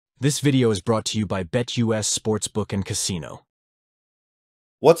This video is brought to you by BetUS Sportsbook and Casino.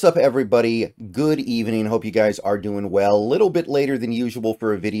 What's up, everybody? Good evening. Hope you guys are doing well. A little bit later than usual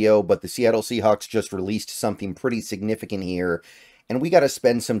for a video, but the Seattle Seahawks just released something pretty significant here, and we got to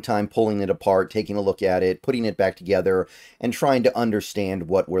spend some time pulling it apart, taking a look at it, putting it back together, and trying to understand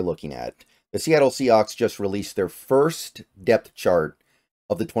what we're looking at. The Seattle Seahawks just released their first depth chart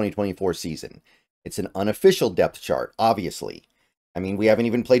of the 2024 season. It's an unofficial depth chart, obviously. I mean, we haven't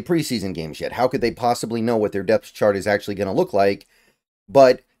even played preseason games yet. How could they possibly know what their depth chart is actually going to look like?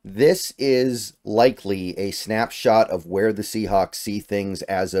 But this is likely a snapshot of where the Seahawks see things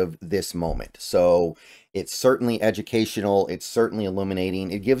as of this moment. So it's certainly educational. It's certainly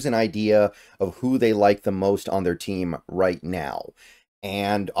illuminating. It gives an idea of who they like the most on their team right now.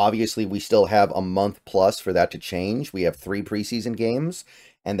 And obviously, we still have a month plus for that to change. We have 3 preseason games,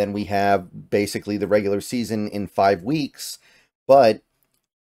 and then we have basically the regular season in 5 weeks. But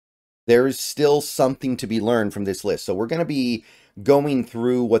there's still something to be learned from this list. So we're going to be going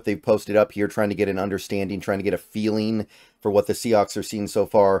through what they've posted up here, trying to get an understanding, trying to get a feeling for what the Seahawks are seeing so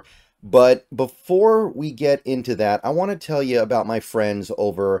far. But before we get into that, I want to tell you about my friends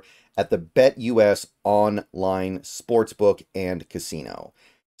over at the BetUS online sportsbook and casino.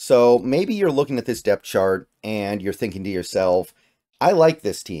 So maybe you're looking at this depth chart and you're thinking to yourself, I like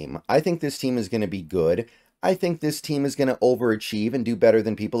this team. I think this team is going to be good. I think this team is going to overachieve and do better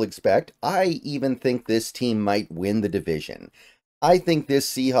than people expect. I even think this team might win the division. I think this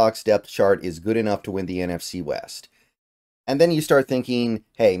Seahawks depth chart is good enough to win the NFC West. And then you start thinking,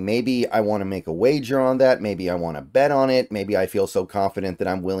 hey, maybe I want to make a wager on that. Maybe I want to bet on it. Maybe I feel so confident that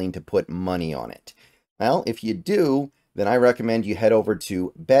I'm willing to put money on it. Well, if you do, then I recommend you head over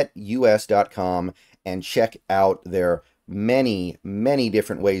to betus.com and check out their many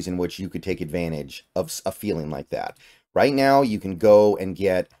different ways in which you could take advantage of a feeling like that. Right now, you can go and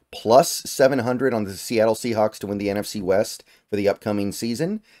get plus 700 on the Seattle Seahawks to win the NFC West for the upcoming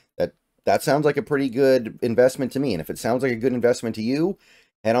season. That sounds like a pretty good investment to me. And if it sounds like a good investment to you,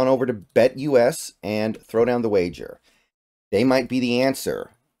 head on over to BetUS and throw down the wager. They might be the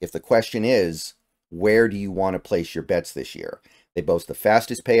answer if the question is, where do you want to place your bets this year? They boast the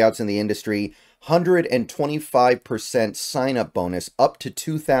fastest payouts in the industry, 125% sign-up bonus up to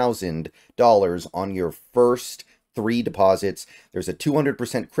 $2,000 on your first 3 deposits. There's a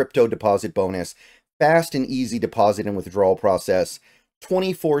 200% crypto deposit bonus, fast and easy deposit and withdrawal process,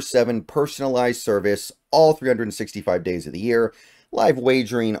 24/7 personalized service, all 365 days of the year, live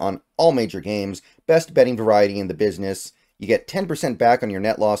wagering on all major games, best betting variety in the business. You get 10% back on your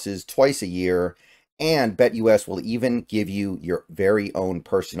net losses twice a year, and BetUS will even give you your very own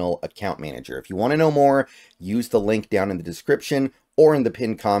personal account manager. If you want to know more, use the link down in the description or in the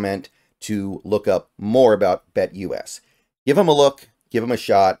pinned comment to look up more about BetUS. Give them a look, give them a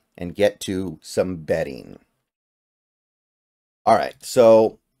shot, and get to some betting. All right,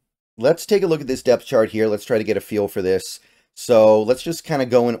 so let's take a look at this depth chart here. Let's try to get a feel for this. So let's just kind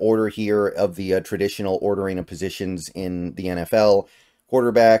of go in order here of the traditional ordering of positions in the NFL.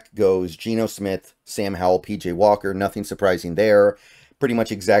 Quarterback goes Geno Smith, Sam Howell, PJ Walker. Nothing surprising there. Pretty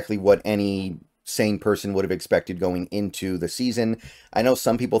much exactly what any sane person would have expected going into the season. I know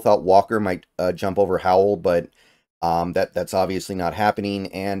some people thought Walker might jump over Howell, but that's obviously not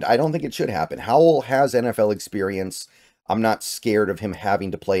happening, and I don't think it should happen. Howell has NFL experience. I'm not scared of him having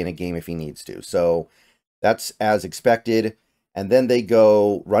to play in a game if he needs to. So that's as expected. And then they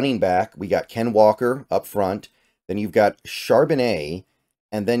go running back. We got Ken Walker up front. Then you've got Charbonnet.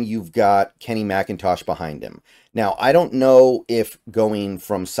 And then you've got Kenny McIntosh behind him. Now, I don't know if going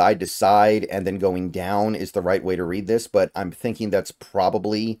from side to side and then going down is the right way to read this, but I'm thinking that's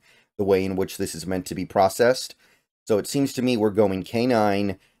probably the way in which this is meant to be processed. So it seems to me we're going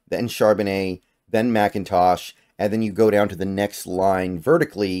K9, then Charbonnet, then McIntosh, and then you go down to the next line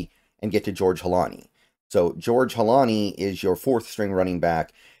vertically and get to George Holani. So George Holani is your 4th string running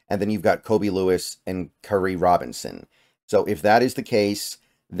back, and then you've got Kobe Lewis and Curry Robinson. So if that is the case,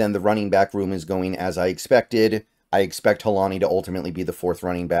 then the running back room is going as I expected. I expect Holani to ultimately be the 4th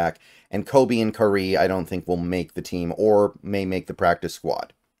running back, and Kobe and Curry I don't think will make the team or may make the practice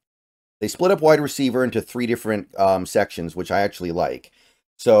squad. They split up wide receiver into 3 different sections, which I actually like.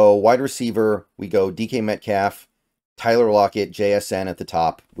 So wide receiver, we go DK Metcalf, Tyler Lockett, JSN at the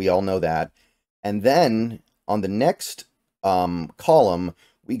top. We all know that. And then on the next column,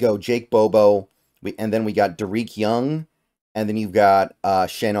 we go Jake Bobo, and then we got Derek Young, and then you've got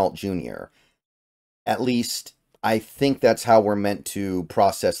Shenault Jr. At least I think that's how we're meant to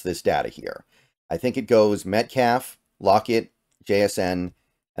process this data here. I think it goes Metcalf, Lockett, JSN,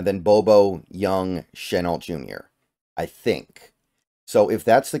 and then Bobo, Young, Shenault Jr. I think. So if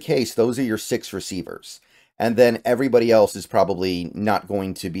that's the case, those are your 6 receivers. And then everybody else is probably not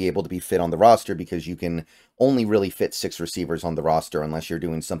going to be able to be fit on the roster because you can only really fit 6 receivers on the roster unless you're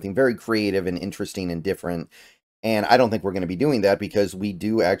doing something very creative and interesting and different. And I don't think we're going to be doing that because we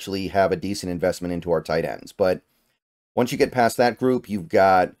do actually have a decent investment into our tight ends. But once you get past that group, you've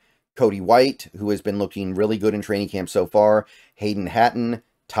got Cody White, who has been looking really good in training camp so far, Hayden Hatton,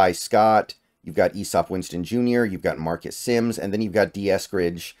 Ty Scott, you've got Aesop Winston Jr., you've got Marcus Sims, and then you've got D.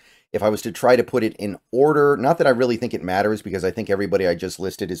 Eskridge. If I was to try to put it in order, not that I really think it matters because I think everybody I just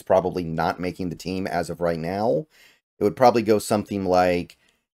listed is probably not making the team as of right now. It would probably go something like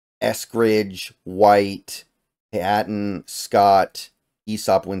Eskridge, White, Hatton, Scott,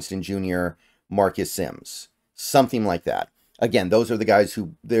 Aesop Winston Jr., Marcus Sims. Something like that. Again, those are the guys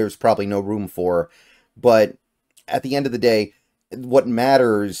who there's probably no room for. But at the end of the day, what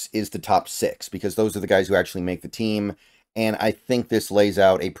matters is the top 6 because those are the guys who actually make the team. And I think this lays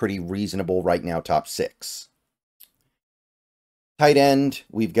out a pretty reasonable right now top 6. Tight end,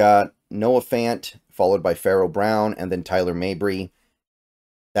 we've got Noah Fant, followed by Pharaoh Brown, and then Tyler Mabry.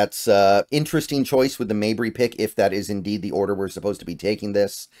 That's an interesting choice with the Mabry pick, if that is indeed the order we're supposed to be taking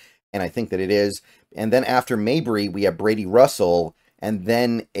this. And I think that it is. And then after Mabry, we have Brady Russell, and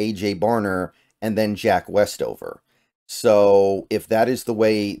then A.J. Barner, and then Jack Westover. So if that is the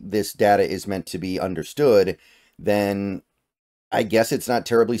way this data is meant to be understood, then I guess it's not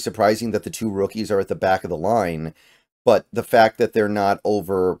terribly surprising that the 2 rookies are at the back of the line. But the fact that they're not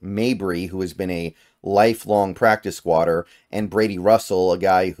over Mabry, who has been a lifelong practice squatter, and Brady Russell, a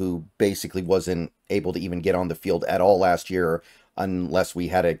guy who basically wasn't able to even get on the field at all last year unless we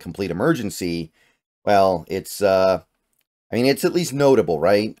had a complete emergency, well, it's, I mean, it's at least notable,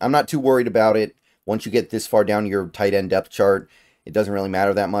 right? I'm not too worried about it. Once you get this far down your tight end depth chart, it doesn't really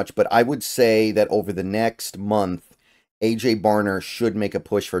matter that much. But I would say that over the next month, A.J. Barner should make a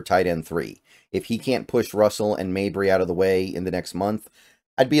push for tight end 3. If he can't push Russell and Mabry out of the way in the next month,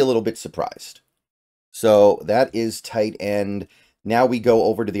 I'd be a little bit surprised. So that is tight end. Now we go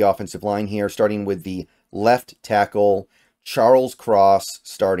over to the offensive line here, starting with the left tackle, Charles Cross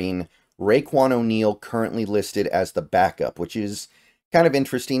starting, Raekwon O'Neal currently listed as the backup, which is kind of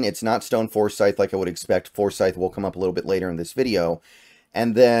interesting. It's not Stone Forsythe like I would expect. Forsythe will come up a little bit later in this video.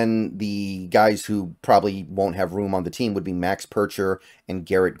 And then the guys who probably won't have room on the team would be Max Percher and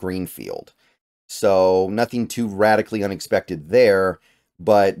Garrett Greenfield. So nothing too radically unexpected there,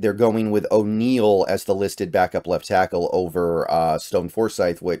 but they're going with O'Neal as the listed backup left tackle over Stone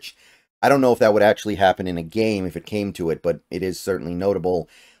Forsythe, which I don't know if that would actually happen in a game if it came to it, but it is certainly notable.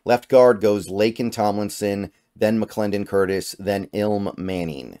 Left guard goes Laken Tomlinson, then McClendon Curtis, then Ilm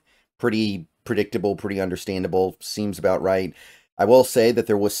Manning. Pretty predictable, pretty understandable, seems about right. I will say that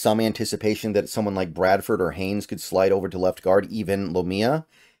there was some anticipation that someone like Bradford or Haynes could slide over to left guard, even Lomia.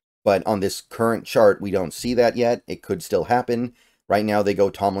 But on this current chart, we don't see that yet. It could still happen. Right now, they go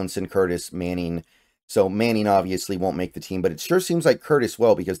Tomlinson, Curtis, Manning. So Manning obviously won't make the team, but it sure seems like Curtis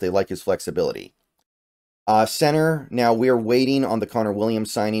will because they like his flexibility. Center, now we're waiting on the Connor Williams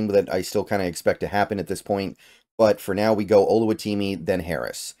signing that I still kind of expect to happen at this point. But for now, we go Oluwatimi, then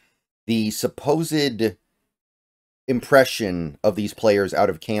Harris. The supposed impression of these players out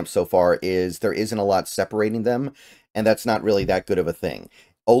of camp so far is there isn't a lot separating them, and that's not really that good of a thing.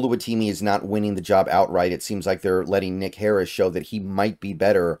 Oluwatimi is not winning the job outright. It seems like they're letting Nick Harris show that he might be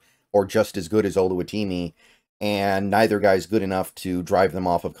better or just as good as Oluwatimi, and neither guy's good enough to drive them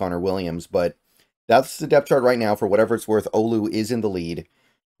off of Connor Williams, but that's the depth chart right now. For whatever it's worth, Olu is in the lead.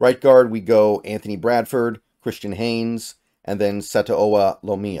 Right guard, we go Anthony Bradford, Christian Haynes, and then Setaoa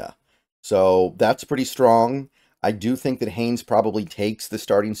Lomia. So that's pretty strong. I do think that Haynes probably takes the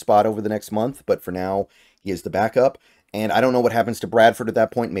starting spot over the next month, but for now, he is the backup. And I don't know what happens to Bradford at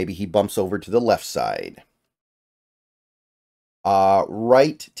that point. Maybe he bumps over to the left side.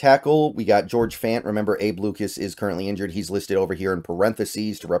 Right tackle, we got George Fant. Remember, Abe Lucas is currently injured. He's listed over here in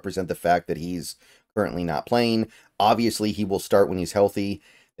parentheses to represent the fact that he's currently not playing. Obviously, he will start when he's healthy.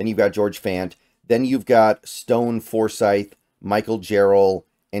 Then you've got George Fant. Then you've got Stone Forsythe, Michael Jarrell,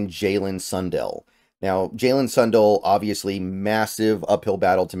 and Jalen Sundell. Now, Jalen Sundell, obviously, massive uphill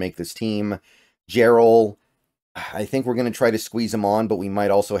battle to make this team. Jarrell, I think we're going to try to squeeze him on, but we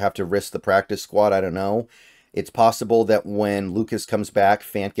might also have to risk the practice squad. I don't know. It's possible that when Lucas comes back,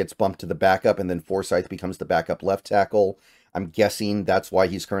 Fant gets bumped to the backup, and then Forsythe becomes the backup left tackle. I'm guessing that's why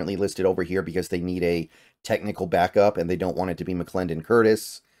he's currently listed over here, because they need a technical backup, and they don't want it to be McClendon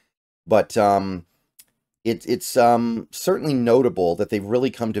Curtis. But it's certainly notable that they've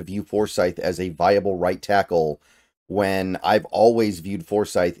really come to view Forsythe as a viable right tackle when I've always viewed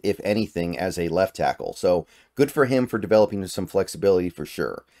Forsythe, if anything, as a left tackle. So good for him for developing some flexibility for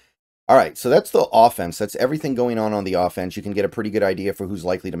sure. All right, so that's the offense. That's everything going on the offense. You can get a pretty good idea for who's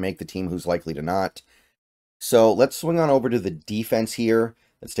likely to make the team, who's likely to not. So let's swing on over to the defense here.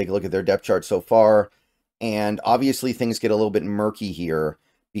 Let's take a look at their depth chart so far. And obviously things get a little bit murky here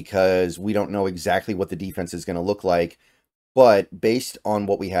because we don't know exactly what the defense is going to look like. But based on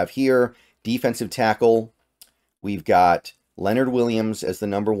what we have here, defensive tackle, we've got Leonard Williams as the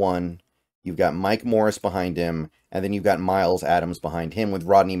number 1. You've got Mike Morris behind him, and then you've got Miles Adams behind him with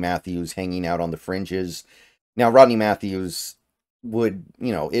Rodney Matthews hanging out on the fringes. Now, Rodney Matthews would,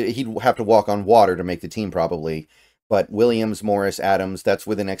 he'd have to walk on water to make the team probably. But Williams, Morris, Adams, that's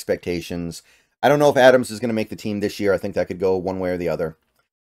within expectations. I don't know if Adams is going to make the team this year. I think that could go one way or the other.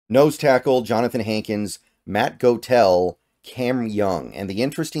 Nose tackle, Jonathan Hankins, Matt Gotel, Cam Young. And the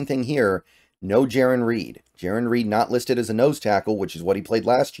interesting thing here, no Jaron Reed. Jaron Reed not listed as a nose tackle, which is what he played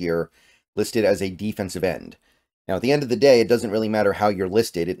last year, listed as a defensive end. Now, at the end of the day, it doesn't really matter how you're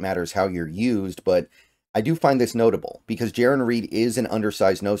listed. It matters how you're used, but I do find this notable because Jaron Reed is an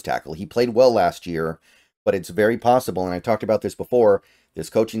undersized nose tackle. He played well last year, but it's very possible, and I talked about this before, this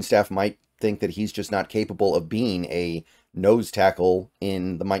coaching staff might think that he's just not capable of being a nose tackle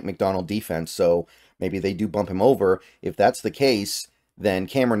in the Mike Macdonald defense, so maybe they do bump him over. If that's the case, then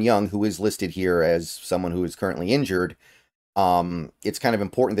Cameron Young, who is listed here as someone who is currently injured, it's kind of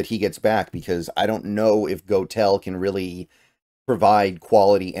important that he gets back because I don't know if Gotel can really provide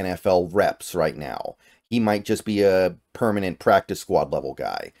quality NFL reps right now. He might just be a permanent practice squad level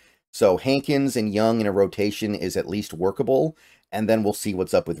guy. So Hankins and Young in a rotation is at least workable, and then we'll see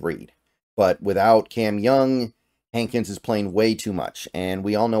what's up with Reed. But without Cam Young, Hankins is playing way too much, and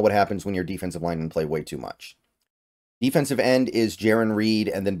we all know what happens when your defensive linemen play way too much. Defensive end is Jaron Reed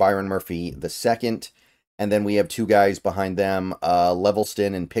and then Byron Murphy the second. And then we have 2 guys behind them,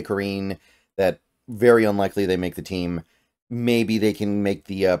 Levelston and Pickering, that very unlikely they make the team. Maybe they can make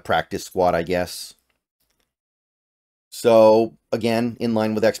the practice squad, I guess. So, again, in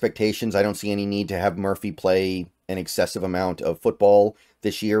line with expectations, I don't see any need to have Murphy play an excessive amount of football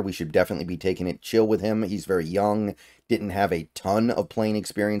this year. We should definitely be taking it chill with him. He's very young, didn't have a ton of playing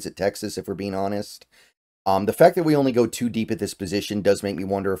experience at Texas, if we're being honest. The fact that we only go 2 deep at this position does make me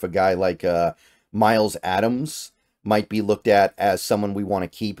wonder if a guy like Miles Adams might be looked at as someone we want to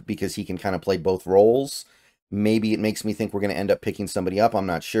keep because he can kind of play both roles. Maybe it makes me think we're going to end up picking somebody up. I'm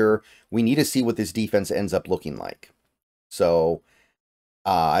not sure. We need to see what this defense ends up looking like. So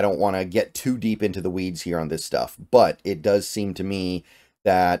I don't want to get too deep into the weeds here on this stuff, but it does seem to me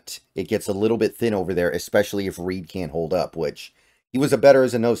that it gets a little bit thin over there, especially if Reed can't hold up, which he was a better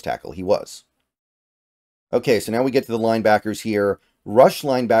as a nose tackle. He was. Okay, so now we get to the linebackers here. Rush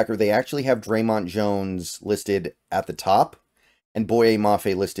linebacker, they actually have Draymond Jones listed at the top and Boye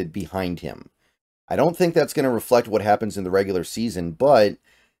Mafe listed behind him. I don't think that's going to reflect what happens in the regular season, but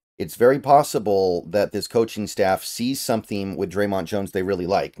it's very possible that this coaching staff sees something with Draymond Jones they really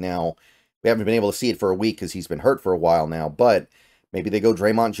like. Now, we haven't been able to see it for a week because he's been hurt for a while now, but maybe they go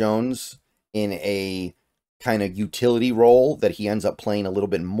Draymond Jones in a kind of utility role that he ends up playing a little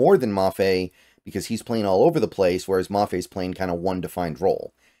bit more than Mafe because he's playing all over the place, whereas Mafe's playing kind of one defined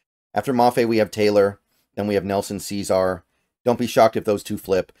role. After Mafe, we have Taylor. Then we have Nelson Cesar. Don't be shocked if those 2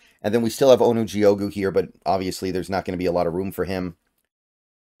 flip. And then we still have Onu Giogu here, but obviously there's not going to be a lot of room for him.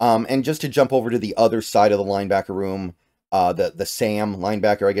 And just to jump over to the other side of the linebacker room, the Sam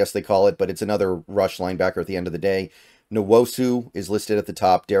linebacker, I guess they call it, but it's another rush linebacker at the end of the day. Nwosu is listed at the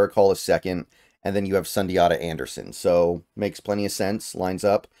top. Derek Hall is second. And then you have Sundiata Anderson. So makes plenty of sense. Lines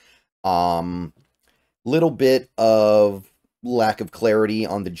up. Little bit of lack of clarity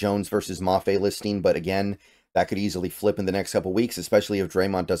on the Jones versus Mafe listing, but again, that could easily flip in the next couple weeks, especially if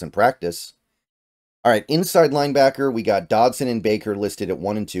Draymond doesn't practice. All right, inside linebacker, we got Dodson and Baker listed at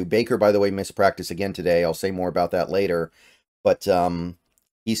 1 and 2. Baker, by the way, missed practice again today. I'll say more about that later, but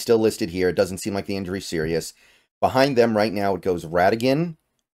he's still listed here. It doesn't seem like the injury's serious. Behind them right now, it goes Radigan,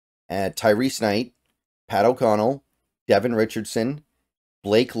 Tyrese Knight, Pat O'Connell, Devin Richardson,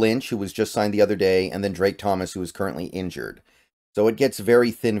 Blake Lynch, who was just signed the other day, and then Drake Thomas, who is currently injured. So it gets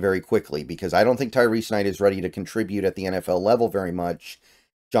very thin very quickly, because I don't think Tyrese Knight is ready to contribute at the NFL level very much.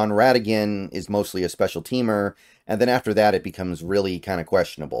 John Radigan is mostly a special teamer, and then after that it becomes really kind of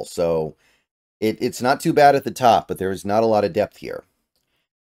questionable. So it's not too bad at the top, but there's not a lot of depth here.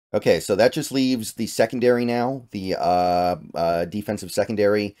 Okay, so that just leaves the secondary now, the defensive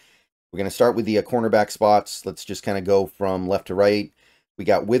secondary. We're going to start with the cornerback spots. Let's just kind of go from left to right. We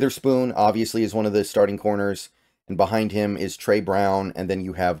got Witherspoon, obviously, is one of the starting corners. And behind him is Trey Brown. And then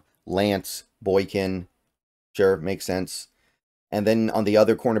you have Lance Boykin. Sure, makes sense. And then on the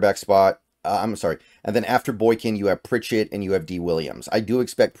other cornerback spot, I'm sorry. And then after Boykin, you have Pritchett and you have D. Williams. I do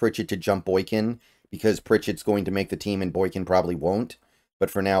expect Pritchett to jump Boykin because Pritchett's going to make the team and Boykin probably won't. But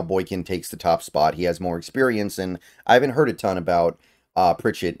for now, Boykin takes the top spot. He has more experience, and I haven't heard a ton about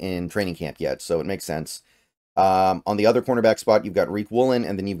Pritchett in training camp yet, so it makes sense. On the other cornerback spot, you've got Reek Woolen,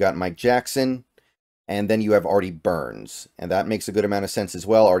 and then you've got Mike Jackson, and then you have Artie Burns. And that makes a good amount of sense as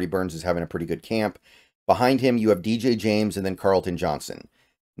well. Artie Burns is having a pretty good camp. Behind him, you have DJ James and then Carlton Johnson.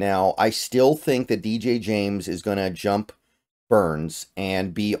 Now, I still think that DJ James is going to jump Burns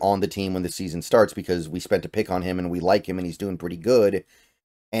and be on the team when the season starts because we spent a pick on him and we like him and he's doing pretty good.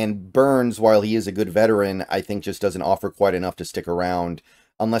 And Burns, while he is a good veteran, I think just doesn't offer quite enough to stick around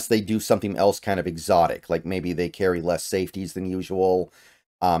unless they do something else kind of exotic. Like maybe they carry less safeties than usual.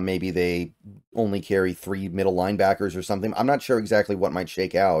 Maybe they only carry 3 middle linebackers or something. I'm not sure exactly what might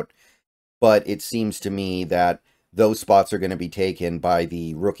shake out. But it seems to me that those spots are going to be taken by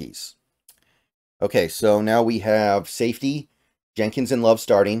the rookies. Okay, so now we have safety. Jenkins and Love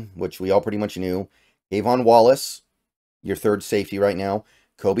starting, which we all pretty much knew. Avon Wallace, your third safety right now.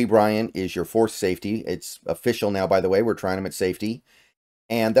 Kobe Bryant is your fourth safety. It's official now, by the way. We're trying him at safety.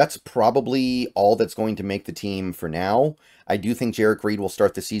 And that's probably all that's going to make the team for now. I do think Jarek Reed will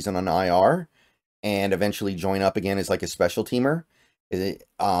start the season on IR and eventually join up again as like a special teamer.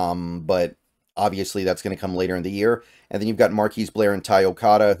 But obviously that's going to come later in the year. And then you've got Marquise Blair and Ty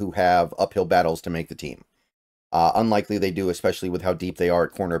Okada who have uphill battles to make the team. Unlikely they do, especially with how deep they are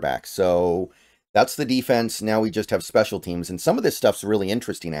at cornerback. So that's the defense. Now we just have special teams. And some of this stuff's really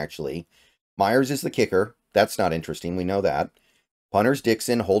interesting, actually. Myers is the kicker. That's not interesting. We know that. Punter's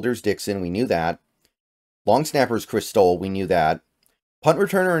Dixon. Holder's Dixon. We knew that. Long snapper's Chris Stoll. We knew that. Punt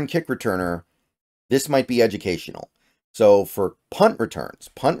returner and kick returner. This might be educational. So for punt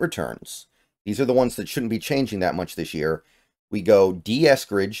returns, these are the ones that shouldn't be changing that much this year. We go D.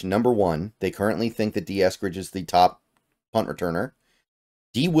 Eskridge, number 1. They currently think that D. Eskridge is the top punt returner.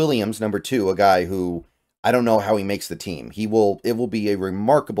 D. Williams, number 2, a guy who I don't know how he makes the team. It will be a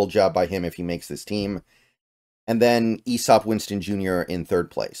remarkable job by him if he makes this team. And then Aesop Winston Jr. in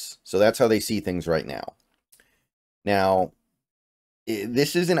third place. So that's how they see things right now. Now,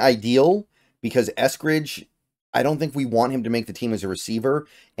 this isn't ideal because Eskridge, I don't think we want him to make the team as a receiver.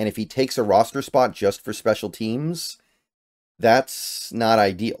 And if he takes a roster spot just for special teams, that's not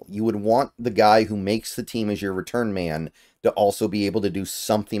ideal. You would want the guy who makes the team as your return man to also be able to do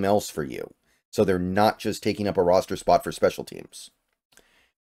something else for you. So they're not just taking up a roster spot for special teams.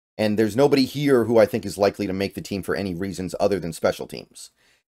 And there's nobody here who I think is likely to make the team for any reasons other than special teams.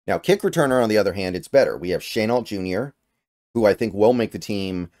 Now, kick returner, on the other hand, it's better. We have Shanault Jr., who I think will make the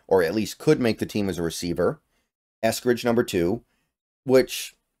team, or at least could make the team as a receiver. Eskridge, number 2,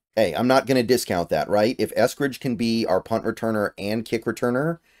 which, hey, I'm not going to discount that, right? If Eskridge can be our punt returner and kick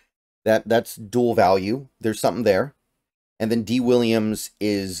returner, that's dual value. There's something there. And then D. Williams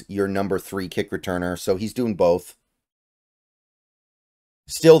is your number 3 kick returner, so he's doing both.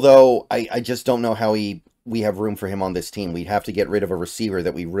 Still, though, I just don't know how we have room for him on this team. We'd have to get rid of a receiver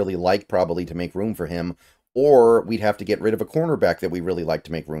that we really like probably to make room for him, or we'd have to get rid of a cornerback that we really like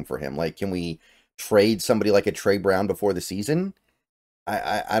to make room for him. Like, can we trade somebody like a Trey Brown before the season?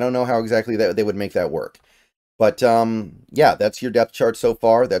 I don't know how exactly that they would make that work. But, yeah, that's your depth chart so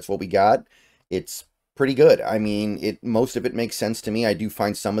far. That's what we got. It's pretty good. I mean, most of it makes sense to me. I do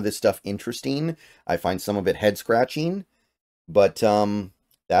find some of this stuff interesting. I find some of it head-scratching. But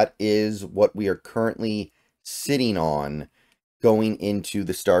that is what we are currently sitting on going into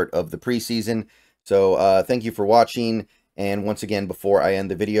the start of the preseason. So thank you for watching. And once again, before I end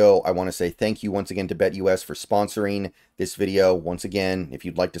the video, I want to say thank you once again to BetUS for sponsoring this video. Once again, if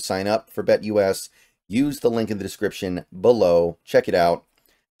you'd like to sign up for BetUS, use the link in the description below. Check it out.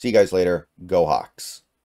 See you guys later. Go Hawks.